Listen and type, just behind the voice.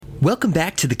Welcome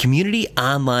back to the Community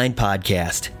Online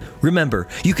Podcast. Remember,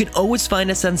 you can always find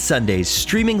us on Sundays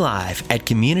streaming live at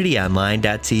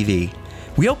communityonline.tv.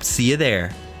 We hope to see you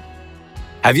there.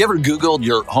 Have you ever Googled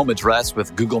your home address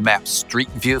with Google Maps Street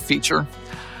View feature?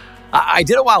 I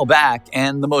did a while back,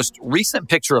 and the most recent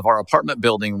picture of our apartment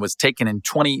building was taken in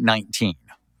 2019.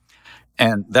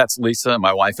 And that's Lisa,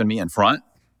 my wife, and me in front.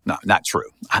 No, not true.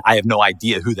 I have no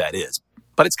idea who that is,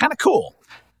 but it's kind of cool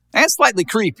and slightly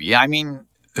creepy. I mean,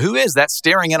 who is that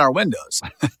staring in our windows?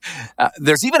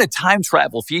 There's even a time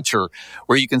travel feature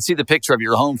where you can see the picture of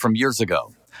your home from years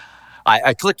ago.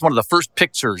 I clicked one of the first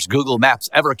pictures Google Maps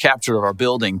ever captured of our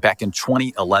building back in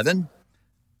 2011,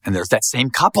 and there's that same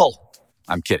couple.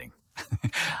 I'm kidding.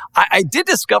 I did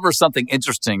discover something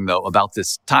interesting, though, about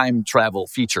this time travel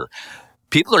feature.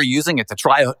 People are using it to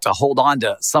try to hold on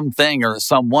to something or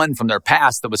someone from their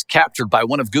past that was captured by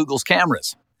one of Google's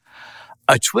cameras.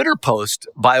 A Twitter post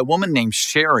by a woman named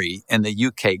Sherry in the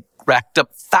UK racked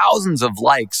up thousands of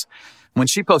likes when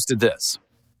she posted this.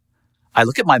 I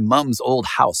look at my mom's old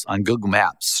house on Google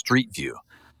Maps Street View,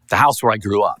 the house where I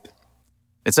grew up.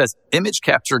 It says, image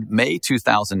captured May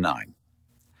 2009.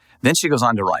 Then she goes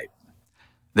on to write,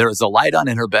 there is a light on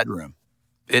in her bedroom.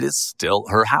 It is still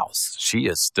her house. She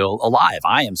is still alive.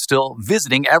 I am still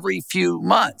visiting every few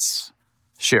months.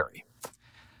 Sherry.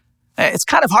 It's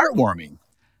kind of heartwarming.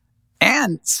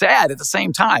 And sad at the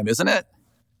same time, isn't it?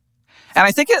 And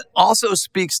I think it also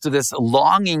speaks to this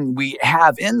longing we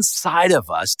have inside of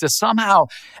us to somehow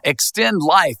extend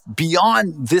life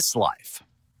beyond this life.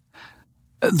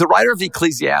 The writer of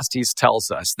Ecclesiastes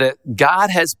tells us that God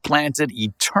has planted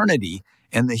eternity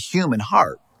in the human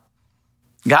heart.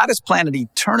 God has planted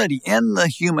eternity in the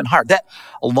human heart. That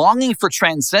longing for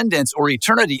transcendence or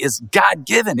eternity is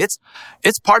God-given.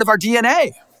 It's part of our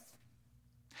DNA.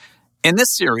 In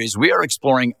this series, we are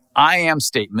exploring I am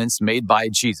statements made by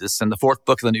Jesus in the fourth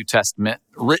book of the New Testament,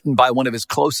 written by one of his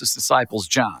closest disciples,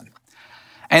 John.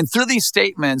 And through these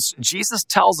statements, Jesus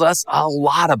tells us a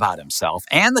lot about himself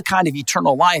and the kind of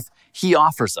eternal life he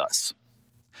offers us.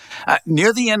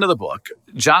 Near the end of the book,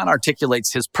 John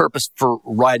articulates his purpose for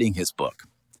writing his book.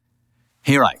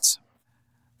 He writes,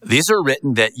 these are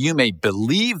written that you may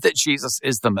believe that Jesus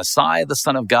is the Messiah, the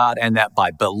Son of God, and that by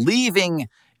believing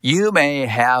you may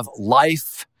have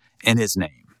life in his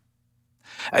name.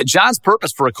 John's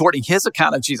purpose for recording his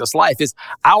account of Jesus' life is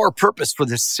our purpose for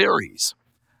this series.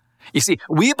 You see,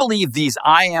 we believe these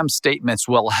I am statements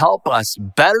will help us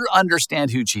better understand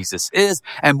who Jesus is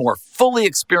and more fully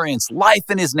experience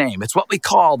life in his name. It's what we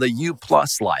call the U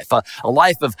plus life, a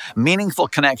life of meaningful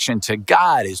connection to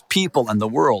God, his people, and the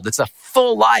world. It's a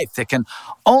full life that can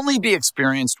only be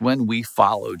experienced when we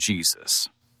follow Jesus.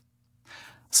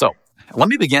 So, let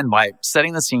me begin by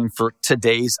setting the scene for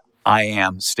today's I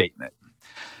am statement.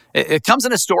 It comes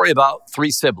in a story about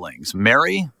three siblings,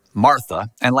 Mary, Martha,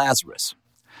 and Lazarus.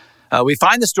 We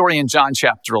find the story in John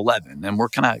chapter 11, and we're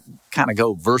going to kind of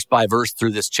go verse by verse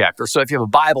through this chapter. So if you have a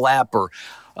Bible app or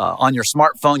on your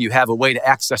smartphone, you have a way to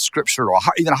access scripture or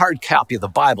even a hard copy of the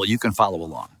Bible, you can follow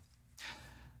along.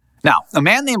 Now, a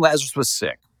man named Lazarus was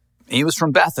sick. He was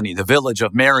from Bethany, the village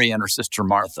of Mary and her sister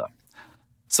Martha.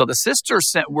 So the sisters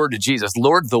sent word to Jesus,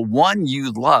 Lord, the one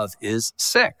you love is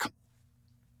sick.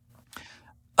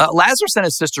 Lazarus and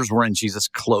his sisters were in Jesus'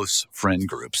 close friend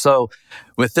group. So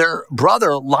with their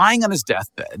brother lying on his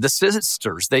deathbed, the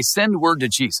sisters, they send word to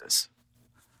Jesus,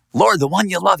 Lord, the one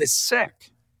you love is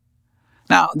sick.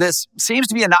 Now, this seems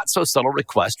to be a not so subtle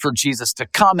request for Jesus to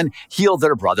come and heal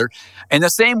their brother in the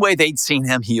same way they'd seen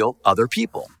him heal other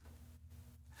people.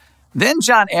 Then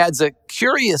John adds a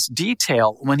curious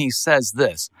detail when he says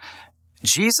this.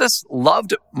 Jesus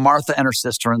loved Martha and her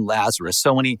sister and Lazarus.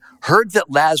 So when he heard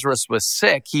that Lazarus was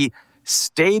sick, he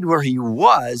stayed where he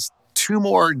was 2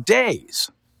 more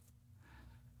days.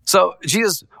 So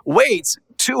Jesus waits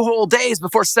 2 whole days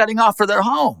before setting off for their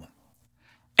home.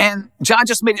 And John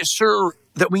just made it sure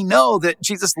that we know that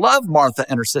Jesus loved Martha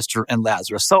and her sister and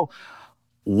Lazarus. So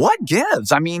what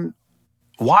gives? I mean,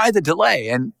 why the delay?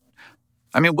 And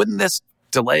wouldn't this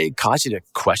delay cause you to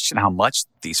question how much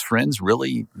these friends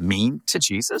really mean to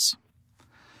Jesus?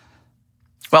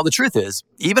 Well, the truth is,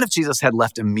 even if Jesus had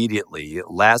left immediately,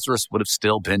 Lazarus would have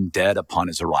still been dead upon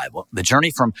his arrival. The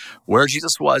journey from where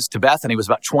Jesus was to Bethany was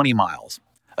about 20 miles,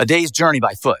 a day's journey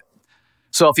by foot.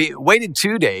 So if he waited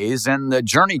 2 days and the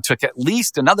journey took at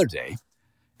least another day,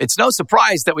 it's no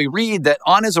surprise that we read that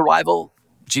on his arrival,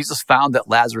 Jesus found that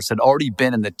Lazarus had already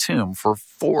been in the tomb for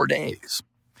 4 days.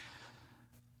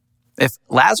 If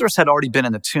Lazarus had already been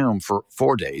in the tomb for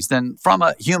 4 days, then from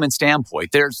a human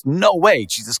standpoint, there's no way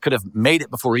Jesus could have made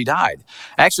it before he died.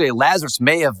 Actually, Lazarus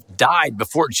may have died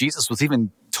before Jesus was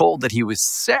even told that he was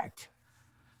sick.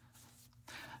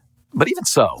 But even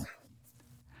so,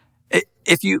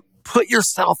 if you put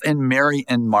yourself in Mary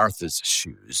and Martha's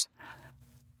shoes,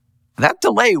 that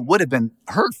delay would have been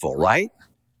hurtful, right?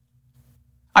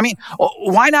 I mean,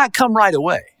 why not come right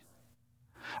away?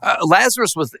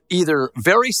 Lazarus was either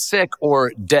very sick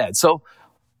or dead. So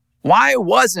why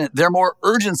wasn't there more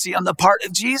urgency on the part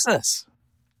of Jesus?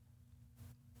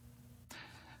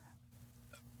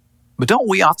 But don't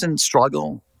we often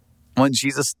struggle when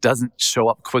Jesus doesn't show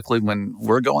up quickly when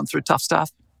we're going through tough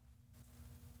stuff?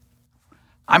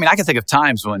 I mean, I can think of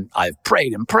times when I've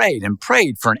prayed and prayed and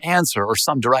prayed for an answer or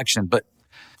some direction, but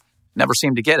never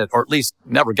seemed to get it, or at least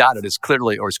never got it as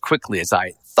clearly or as quickly as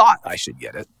I thought I should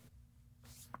get it.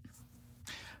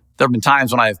 There have been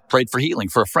times when I've prayed for healing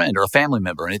for a friend or a family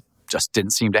member, and it just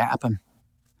didn't seem to happen.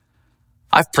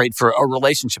 I've prayed for a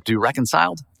relationship to be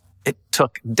reconciled. It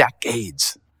took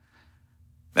decades.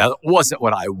 Now, it wasn't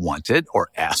what I wanted or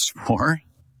asked for.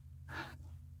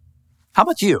 How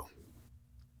about you?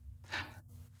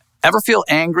 Ever feel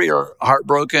angry or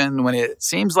heartbroken when it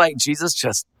seems like Jesus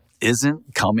just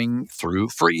isn't coming through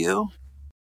for you?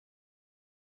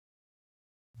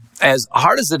 As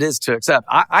hard as it is to accept,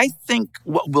 I think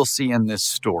what we'll see in this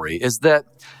story is that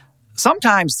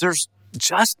sometimes there's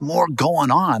just more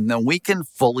going on than we can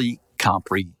fully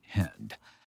comprehend.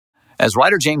 As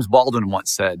writer James Baldwin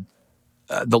once said,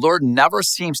 the Lord never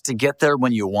seems to get there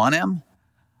when you want him,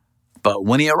 but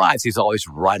when he arrives, he's always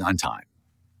right on time.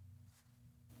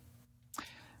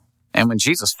 And when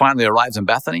Jesus finally arrives in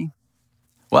Bethany,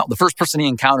 well, the first person he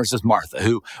encounters is Martha,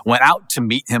 who went out to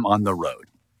meet him on the road.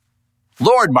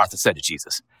 Lord, Martha said to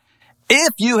Jesus,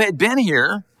 if you had been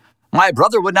here, my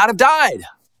brother would not have died.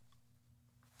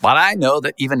 But I know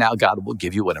that even now God will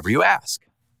give you whatever you ask.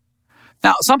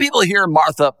 Now, some people hear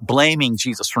Martha blaming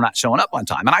Jesus for not showing up on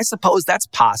time, and I suppose that's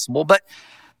possible, but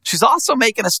she's also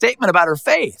making a statement about her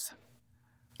faith.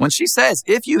 When she says,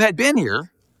 if you had been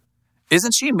here,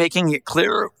 isn't she making it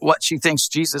clear what she thinks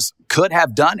Jesus could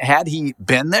have done had he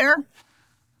been there?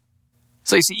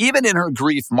 So you see, even in her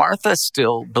grief, Martha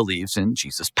still believes in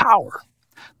Jesus' power.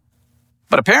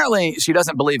 But apparently, she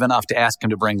doesn't believe enough to ask him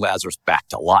to bring Lazarus back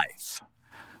to life.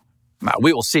 Now,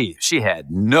 we will see she had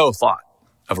no thought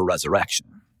of a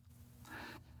resurrection.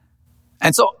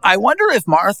 And so I wonder if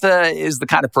Martha is the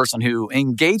kind of person who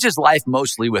engages life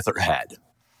mostly with her head.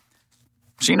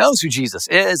 She knows who Jesus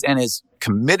is and is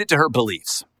committed to her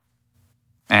beliefs.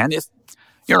 And if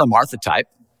you're a Martha type,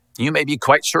 you may be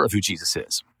quite sure of who Jesus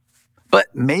is. But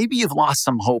maybe you've lost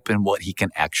some hope in what he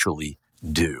can actually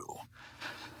do.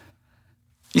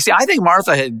 You see, I think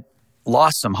Martha had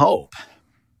lost some hope.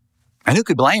 And who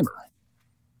could blame her?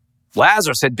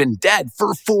 Lazarus had been dead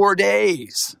for 4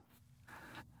 days.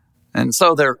 And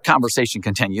so their conversation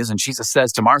continues, and Jesus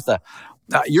says to Martha,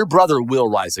 your brother will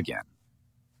rise again.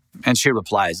 And she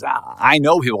replies, I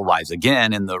know he will rise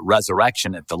again in the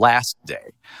resurrection at the last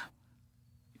day.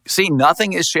 See,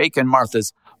 nothing has shaken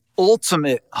Martha's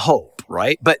ultimate hope,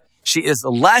 right? But she is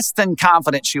less than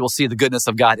confident she will see the goodness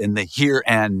of God in the here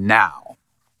and now.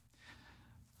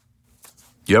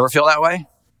 You ever feel that way?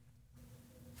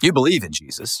 You believe in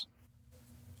Jesus.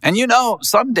 And you know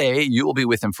someday you will be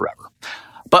with him forever.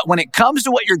 But when it comes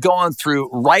to what you're going through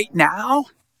right now,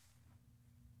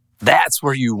 that's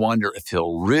where you wonder if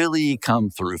he'll really come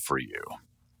through for you.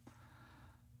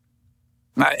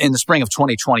 In the spring of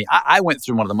 2020, I went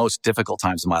through one of the most difficult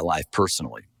times of my life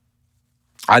personally.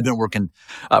 I'd been working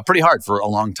pretty hard for a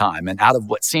long time, and out of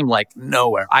what seemed like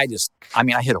nowhere, I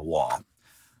hit a wall.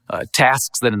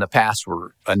 Tasks that in the past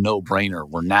were a no-brainer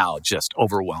were now just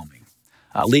overwhelming.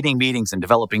 Leading meetings and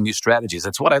developing new strategies,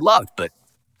 that's what I loved, but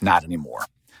not anymore.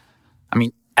 I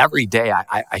mean, every day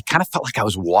I kind of felt like I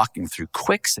was walking through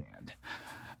quicksand.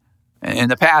 In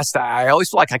the past, I always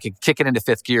felt like I could kick it into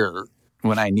fifth gear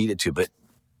when I needed to, but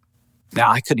now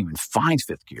I couldn't even find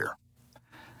fifth gear.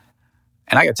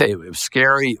 And I got to tell you, it was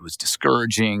scary, it was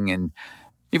discouraging, and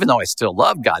even though I still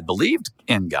loved God, believed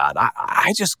in God,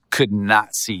 I just could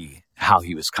not see how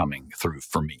he was coming through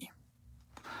for me.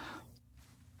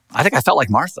 I think I felt like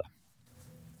Martha.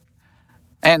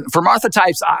 And for Martha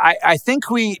types, I think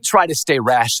we try to stay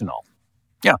rational.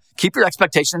 You know, keep your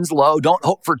expectations low. Don't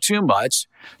hope for too much.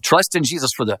 Trust in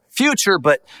Jesus for the future,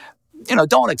 but,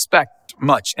 don't expect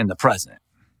much in the present.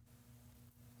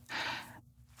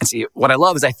 And see, what I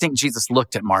love is I think Jesus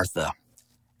looked at Martha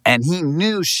and he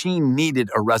knew she needed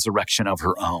a resurrection of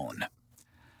her own.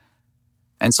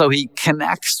 And so he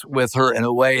connects with her in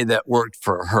a way that worked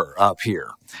for her up here.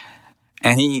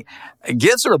 And he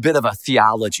gives her a bit of a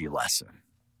theology lesson.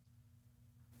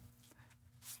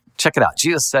 Check it out.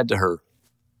 Jesus said to her,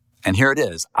 And here it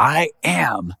is. I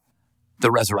am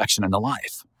the resurrection and the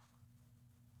life.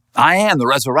 I am the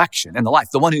resurrection and the life.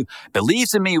 The one who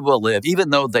believes in me will live even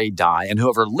though they die, and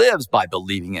whoever lives by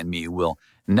believing in me will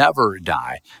never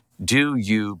die. Do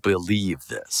you believe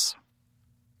this?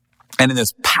 And in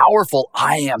this powerful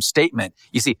I am statement,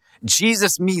 you see,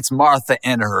 Jesus meets Martha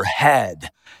in her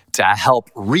head to help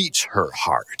reach her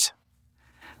heart.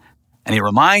 And he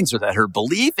reminds her that her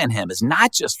belief in him is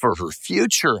not just for her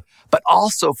future, but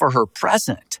also for her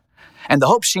present. And the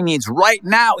hope she needs right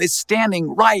now is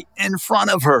standing right in front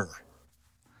of her.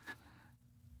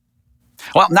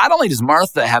 Well, not only does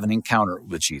Martha have an encounter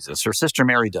with Jesus, her sister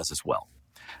Mary does as well.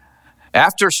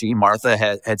 After Martha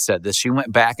had said this, she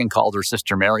went back and called her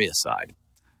sister Mary aside.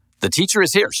 The teacher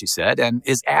is here, she said, and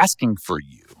is asking for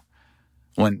you.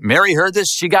 When Mary heard this,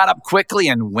 she got up quickly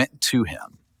and went to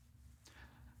him.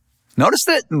 Notice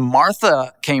that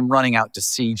Martha came running out to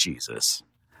see Jesus.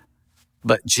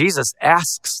 But Jesus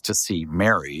asks to see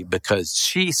Mary because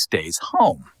she stays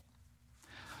home.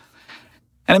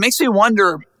 And it makes me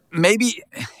wonder, maybe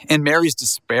in Mary's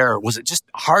despair, was it just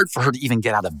hard for her to even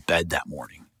get out of bed that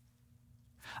morning?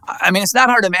 I mean, it's not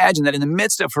hard to imagine that in the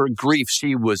midst of her grief,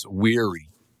 she was weary,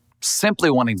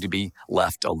 simply wanting to be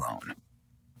left alone.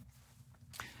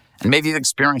 And maybe you've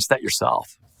experienced that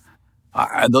yourself.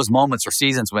 Those moments or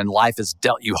seasons when life has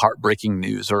dealt you heartbreaking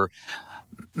news, or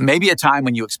maybe a time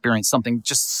when you experienced something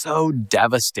just so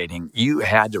devastating, you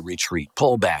had to retreat,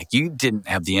 pull back. You didn't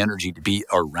have the energy to be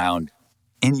around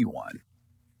anyone.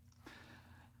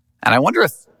 And I wonder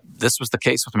if this was the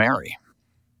case with Mary.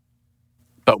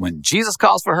 But when Jesus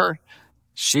calls for her,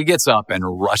 she gets up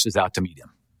and rushes out to meet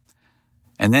him.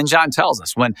 And then John tells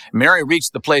us, when Mary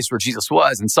reached the place where Jesus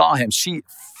was and saw him, she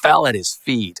fell at his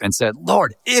feet and said,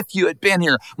 "Lord, if you had been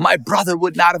here, my brother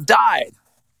would not have died."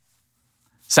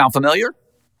 Sound familiar?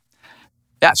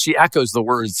 Yeah, she echoes the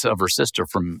words of her sister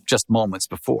from just moments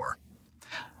before.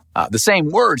 The same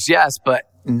words, yes, but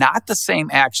not the same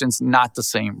actions, not the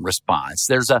same response.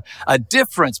 There's a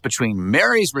difference between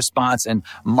Mary's response and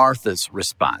Martha's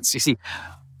response. You see,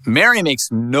 Mary makes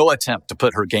no attempt to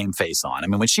put her game face on. I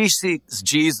mean, when she sees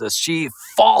Jesus, she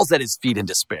falls at his feet in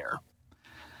despair.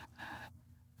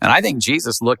 And I think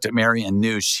Jesus looked at Mary and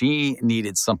knew she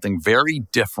needed something very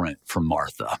different from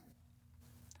Martha.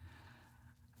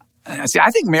 See, I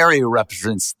think Mary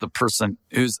represents the person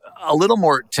who's a little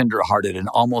more tenderhearted and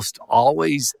almost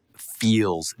always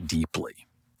feels deeply.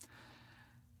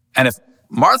 And if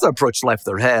Martha approached life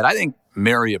with her head, I think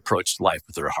Mary approached life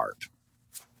with her heart.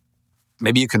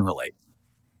 Maybe you can relate.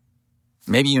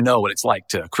 Maybe you know what it's like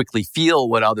to quickly feel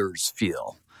what others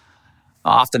feel.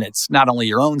 Often it's not only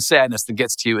your own sadness that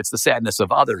gets to you, it's the sadness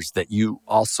of others that you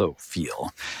also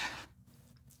feel.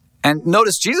 And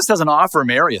notice, Jesus doesn't offer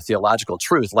Mary a theological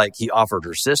truth like he offered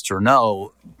her sister.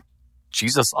 No,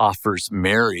 Jesus offers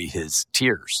Mary his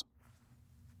tears,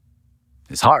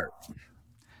 his heart.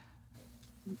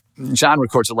 John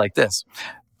records it like this.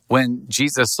 When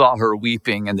Jesus saw her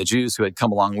weeping and the Jews who had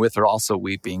come along with her also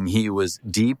weeping, he was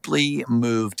deeply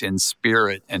moved in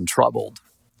spirit and troubled.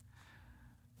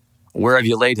 "Where have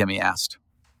you laid him?" he asked.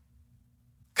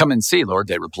 "Come and see, Lord,"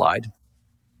 they replied.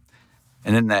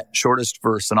 And in that shortest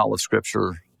verse in all of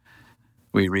Scripture,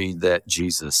 we read that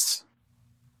Jesus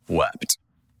wept.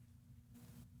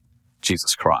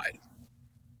 Jesus cried.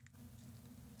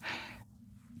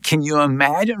 Can you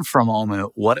imagine for a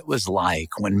moment what it was like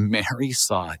when Mary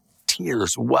saw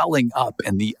tears welling up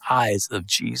in the eyes of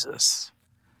Jesus?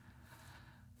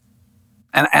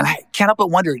 And I can't help but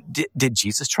wonder, did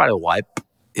Jesus try to wipe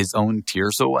his own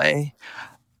tears away?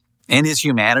 In his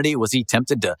humanity, was he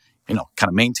tempted to, kind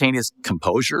of maintain his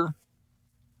composure?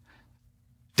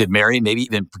 Did Mary maybe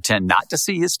even pretend not to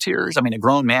see his tears? I mean, a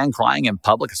grown man crying in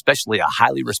public, especially a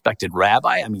highly respected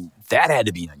rabbi, that had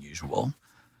to be unusual.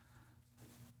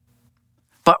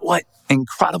 But what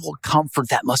incredible comfort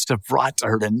that must have brought to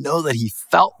her to know that he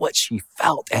felt what she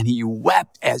felt and he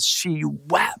wept as she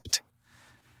wept.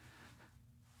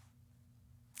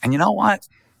 And you know what?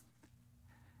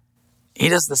 He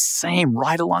does the same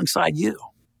right alongside you.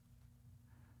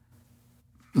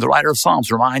 The writer of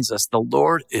Psalms reminds us, the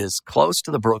Lord is close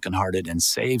to the brokenhearted and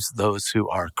saves those who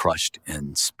are crushed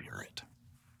in spirit.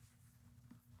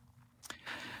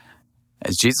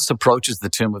 As Jesus approaches the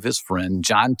tomb of his friend,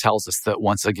 John tells us that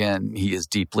once again, he is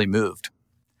deeply moved.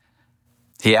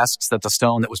 He asks that the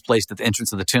stone that was placed at the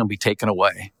entrance of the tomb be taken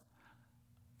away.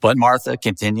 But Martha,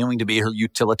 continuing to be her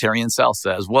utilitarian self,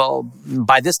 says, "Well,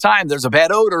 by this time there's a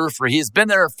bad odor, for he has been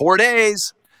there 4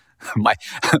 days."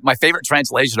 My favorite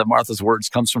translation of Martha's words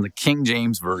comes from the King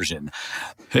James Version.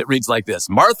 It reads like this: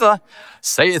 "Martha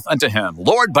saith unto him,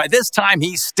 Lord, by this time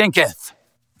he stinketh."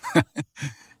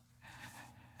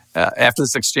 After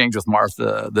this exchange with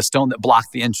Martha, the stone that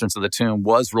blocked the entrance of the tomb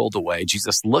was rolled away.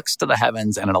 Jesus looks to the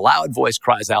heavens and in a loud voice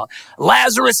cries out,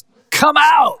 "Lazarus, come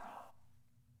out!"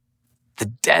 The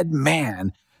dead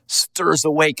man stirs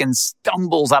awake and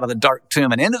stumbles out of the dark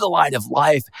tomb and into the light of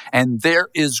life, and there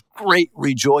is great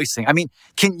rejoicing. I mean,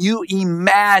 can you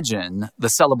imagine the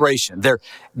celebration? Their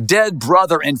dead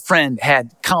brother and friend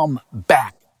had come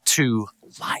back to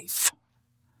life.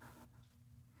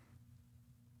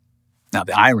 Now,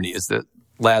 the irony is that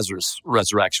Lazarus'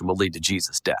 resurrection will lead to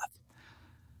Jesus' death.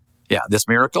 Yeah, this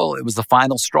miracle, it was the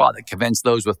final straw that convinced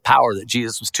those with power that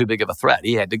Jesus was too big of a threat.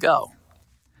 He had to go.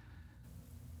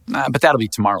 But that'll be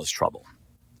tomorrow's trouble.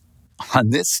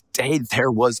 On this day,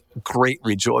 there was great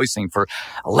rejoicing, for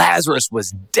Lazarus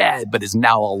was dead, but is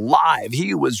now alive.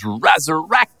 He was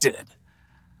resurrected.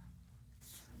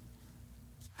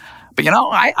 But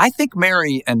I think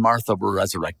Mary and Martha were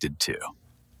resurrected too.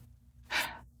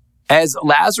 As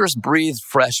Lazarus breathed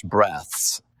fresh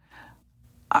breaths,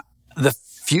 the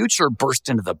future burst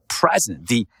into the present.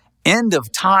 The end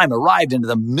of time arrived into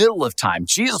the middle of time.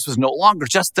 Jesus was no longer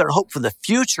just their hope for the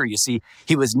future, you see.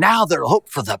 He was now their hope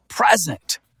for the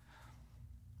present.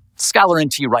 Scholar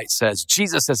N.T. Wright says,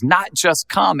 Jesus has not just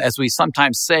come, as we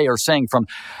sometimes say or sing, from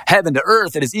heaven to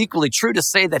earth. It is equally true to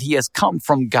say that he has come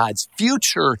from God's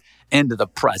future into the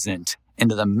present,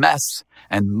 into the mess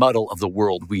and muddle of the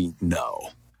world we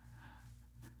know.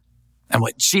 And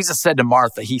what Jesus said to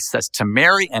Martha, he says to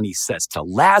Mary, and he says to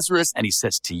Lazarus, and he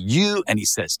says to you, and he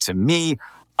says to me,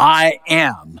 I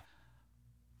am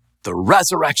the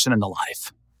resurrection and the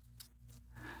life.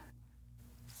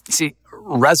 You see,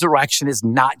 resurrection is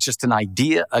not just an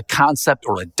idea, a concept,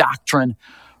 or a doctrine.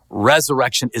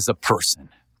 Resurrection is a person,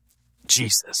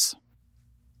 Jesus.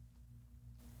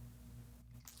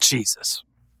 Jesus.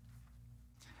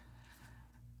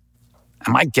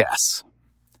 And my guess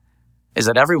is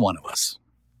that every one of us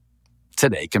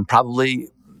today can probably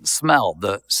smell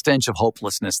the stench of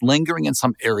hopelessness lingering in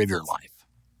some area of your life.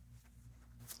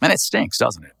 And it stinks,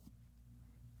 doesn't it?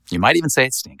 You might even say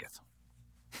it stinketh.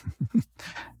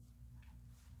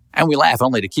 And we laugh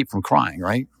only to keep from crying,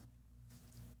 right?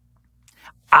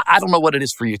 I don't know what it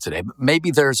is for you today, but maybe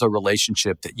there's a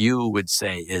relationship that you would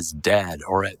say is dead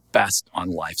or at best on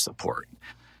life support.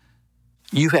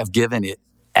 You have given it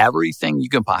everything you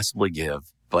can possibly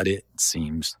give, but it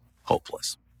seems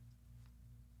hopeless.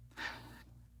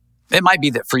 It might be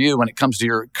that for you, when it comes to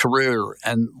your career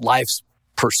and life's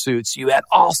pursuits, you had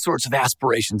all sorts of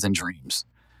aspirations and dreams.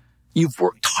 You've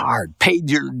worked hard, paid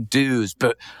your dues,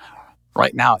 but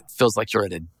right now it feels like you're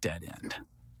at a dead end.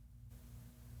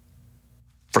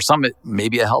 For some, it may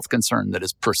be a health concern that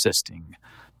is persisting,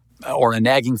 or a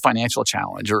nagging financial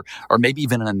challenge, or maybe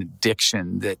even an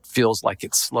addiction that feels like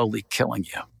it's slowly killing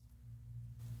you.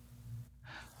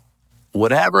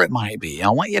 Whatever it might be, I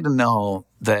want you to know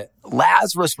that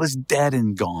Lazarus was dead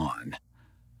and gone.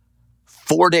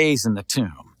 4 days in the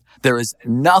tomb. There is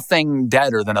nothing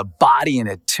deader than a body in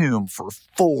a tomb for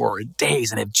 4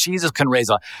 days. And if Jesus can raise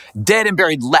a dead and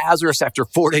buried Lazarus after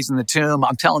 4 days in the tomb,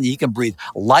 I'm telling you, he can breathe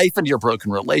life into your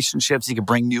broken relationships. He can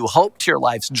bring new hope to your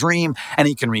life's dream, and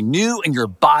he can renew in your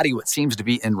body what seems to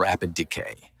be in rapid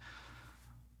decay.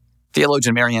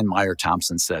 Theologian Marianne Meyer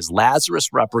Thompson says,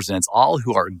 Lazarus represents all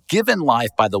who are given life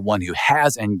by the one who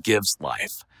has and gives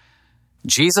life.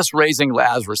 Jesus raising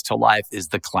Lazarus to life is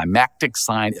the climactic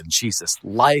sign of Jesus'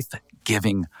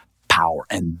 life-giving power,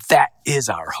 and that is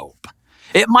our hope.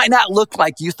 It might not look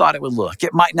like you thought it would look.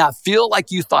 It might not feel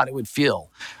like you thought it would feel.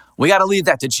 We got to leave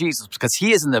that to Jesus, because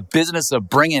he is in the business of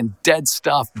bringing dead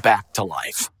stuff back to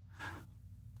life.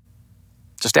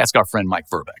 Just ask our friend Mike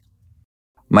Verbeck.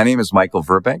 My name is Michael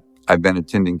Verbeck. I've been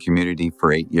attending community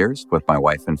for 8 years with my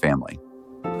wife and family.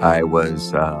 I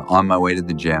was on my way to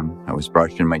the gym. I was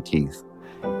brushing my teeth,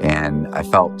 and I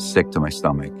felt sick to my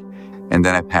stomach. And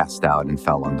then I passed out and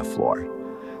fell on the floor.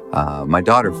 My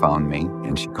daughter found me,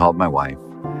 and she called my wife.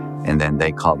 And then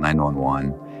they called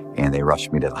 911, and they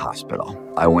rushed me to the hospital.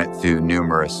 I went through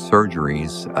numerous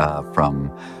surgeries,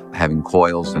 from having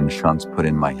coils and shunts put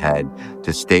in my head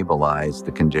to stabilize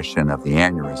the condition of the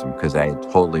aneurysm, because I had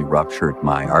totally ruptured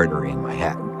my artery in my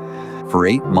head. For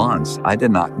 8 months, I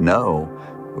did not know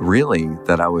really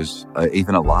that I was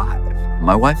even alive.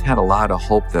 My wife had a lot of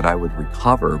hope that I would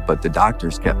recover, but the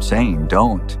doctors kept saying,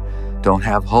 don't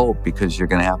have hope, because you're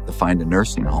going to have to find a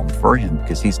nursing home for him,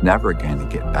 because he's never going to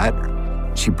get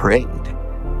better. She prayed,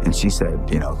 and she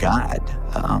said, God,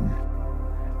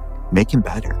 make him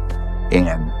better.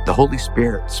 And the Holy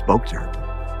Spirit spoke to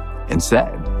her and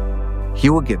said, he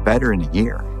will get better in a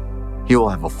year. He will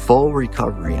have a full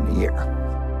recovery in a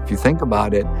year. If you think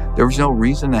about it, there was no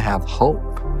reason to have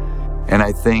hope. And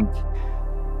I think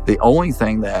the only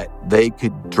thing that they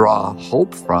could draw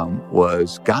hope from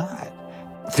was God.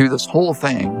 Through this whole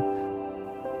thing,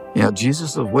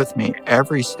 Jesus was with me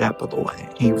every step of the way.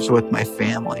 He was with my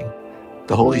family.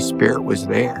 The Holy Spirit was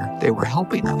there. They were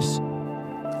helping us.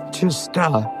 It's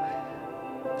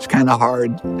kind of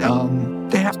hard.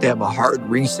 They have to have a hard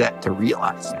reset to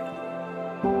realize that.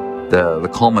 The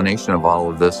culmination of all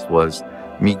of this was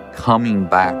me coming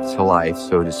back to life,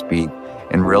 so to speak,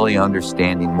 and really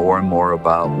understanding more and more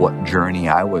about what journey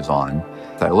I was on.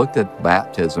 I looked at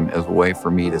baptism as a way for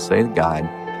me to say to God,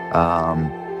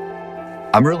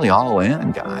 I'm really all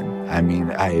in, God. I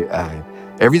mean,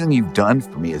 everything you've done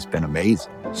for me has been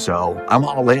amazing. So I'm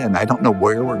all in. I don't know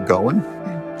where we're going.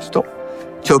 Still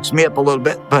chokes me up a little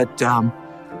bit, but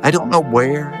I don't know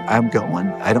where I'm going.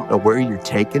 I don't know where you're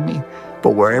taking me,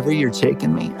 but wherever you're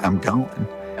taking me, I'm going.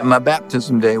 And my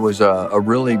baptism day was a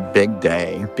really big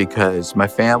day because my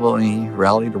family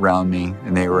rallied around me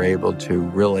and they were able to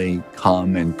really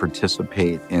come and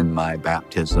participate in my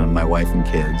baptism, my wife and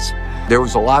kids. There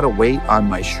was a lot of weight on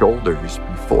my shoulders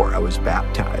before I was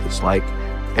baptized, like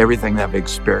everything that I've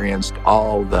experienced,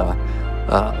 all the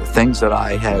things that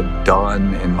I had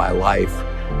done in my life.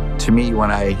 To me,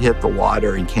 when I hit the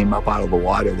water and came up out of the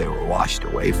water, they were washed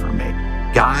away from me.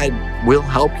 God will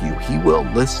help you. He will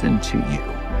listen to you.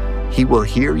 He will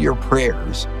hear your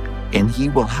prayers, and He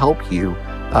will help you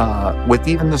with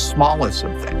even the smallest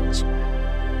of things.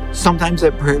 Sometimes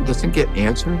that prayer doesn't get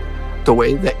answered the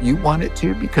way that you want it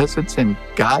to because it's in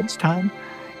God's time,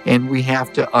 and we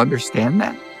have to understand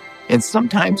that. And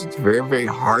sometimes it's very, very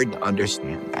hard to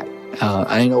understand that.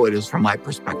 I know it is from my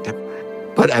perspective,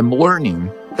 but I'm learning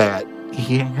that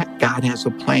God has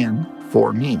a plan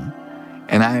for me,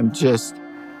 and I'm just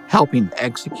helping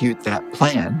execute that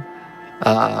plan.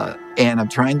 And I'm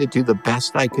trying to do the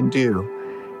best I can do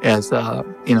as a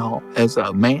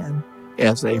man,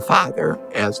 as a father,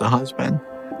 as a husband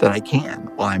that I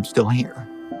can while I'm still here.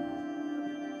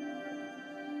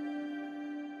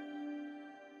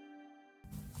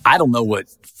 I don't know what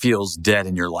feels dead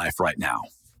in your life right now.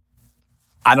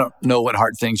 I don't know what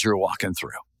hard things you're walking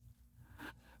through.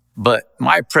 But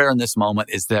my prayer in this moment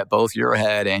is that both your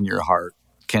head and your heart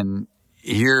can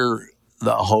hear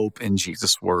the hope in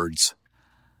Jesus' words.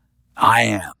 I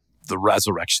am the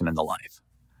resurrection and the life.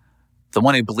 The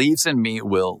one who believes in me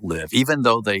will live, even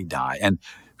though they die. And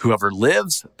whoever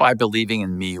lives by believing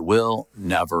in me will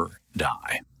never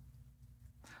die.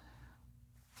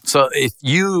 So if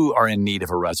you are in need of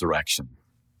a resurrection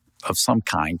of some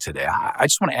kind today, I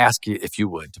just want to ask you, if you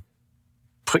would, to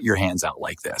put your hands out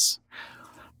like this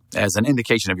as an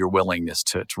indication of your willingness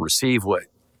to receive what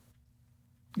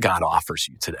God offers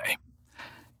you today.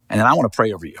 And then I want to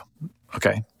pray over you,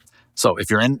 okay? So if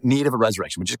you're in need of a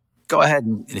resurrection, just go ahead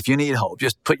and if you need hope,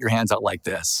 just put your hands out like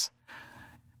this.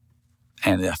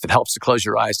 And if it helps to close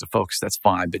your eyes to focus, that's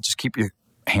fine, but just keep your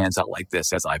hands out like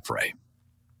this as I pray.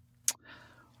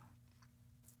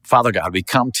 Father God, we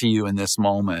come to you in this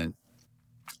moment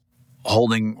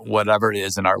holding whatever it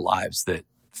is in our lives that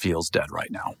feels dead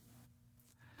right now.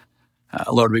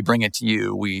 Lord, we bring it to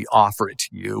you. We offer it to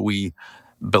you. We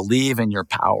believe in your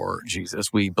power,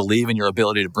 Jesus. We believe in your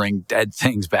ability to bring dead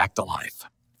things back to life.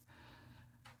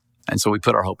 And so we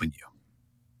put our hope in you.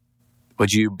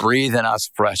 Would you breathe in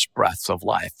us fresh breaths of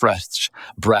life, fresh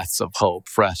breaths of hope,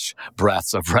 fresh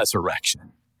breaths of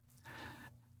resurrection?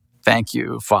 Thank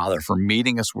you, Father, for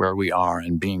meeting us where we are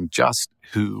and being just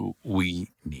who we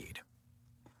need.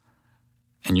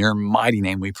 In your mighty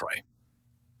name we pray.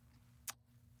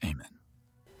 Amen.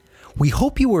 We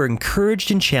hope you were encouraged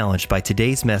and challenged by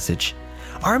today's message.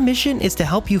 Our mission is to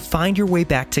help you find your way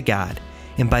back to God.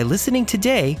 And by listening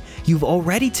today, you've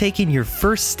already taken your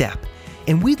first step.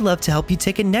 And we'd love to help you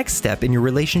take a next step in your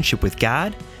relationship with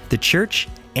God, the church,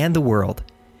 and the world.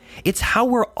 It's how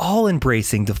we're all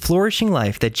embracing the flourishing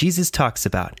life that Jesus talks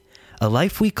about, a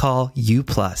life we call U+.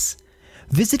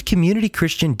 Visit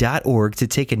communitychristian.org to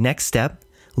take a next step,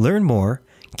 learn more,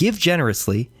 give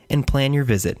generously, and plan your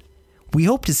visit. We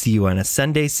hope to see you on a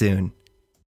Sunday soon.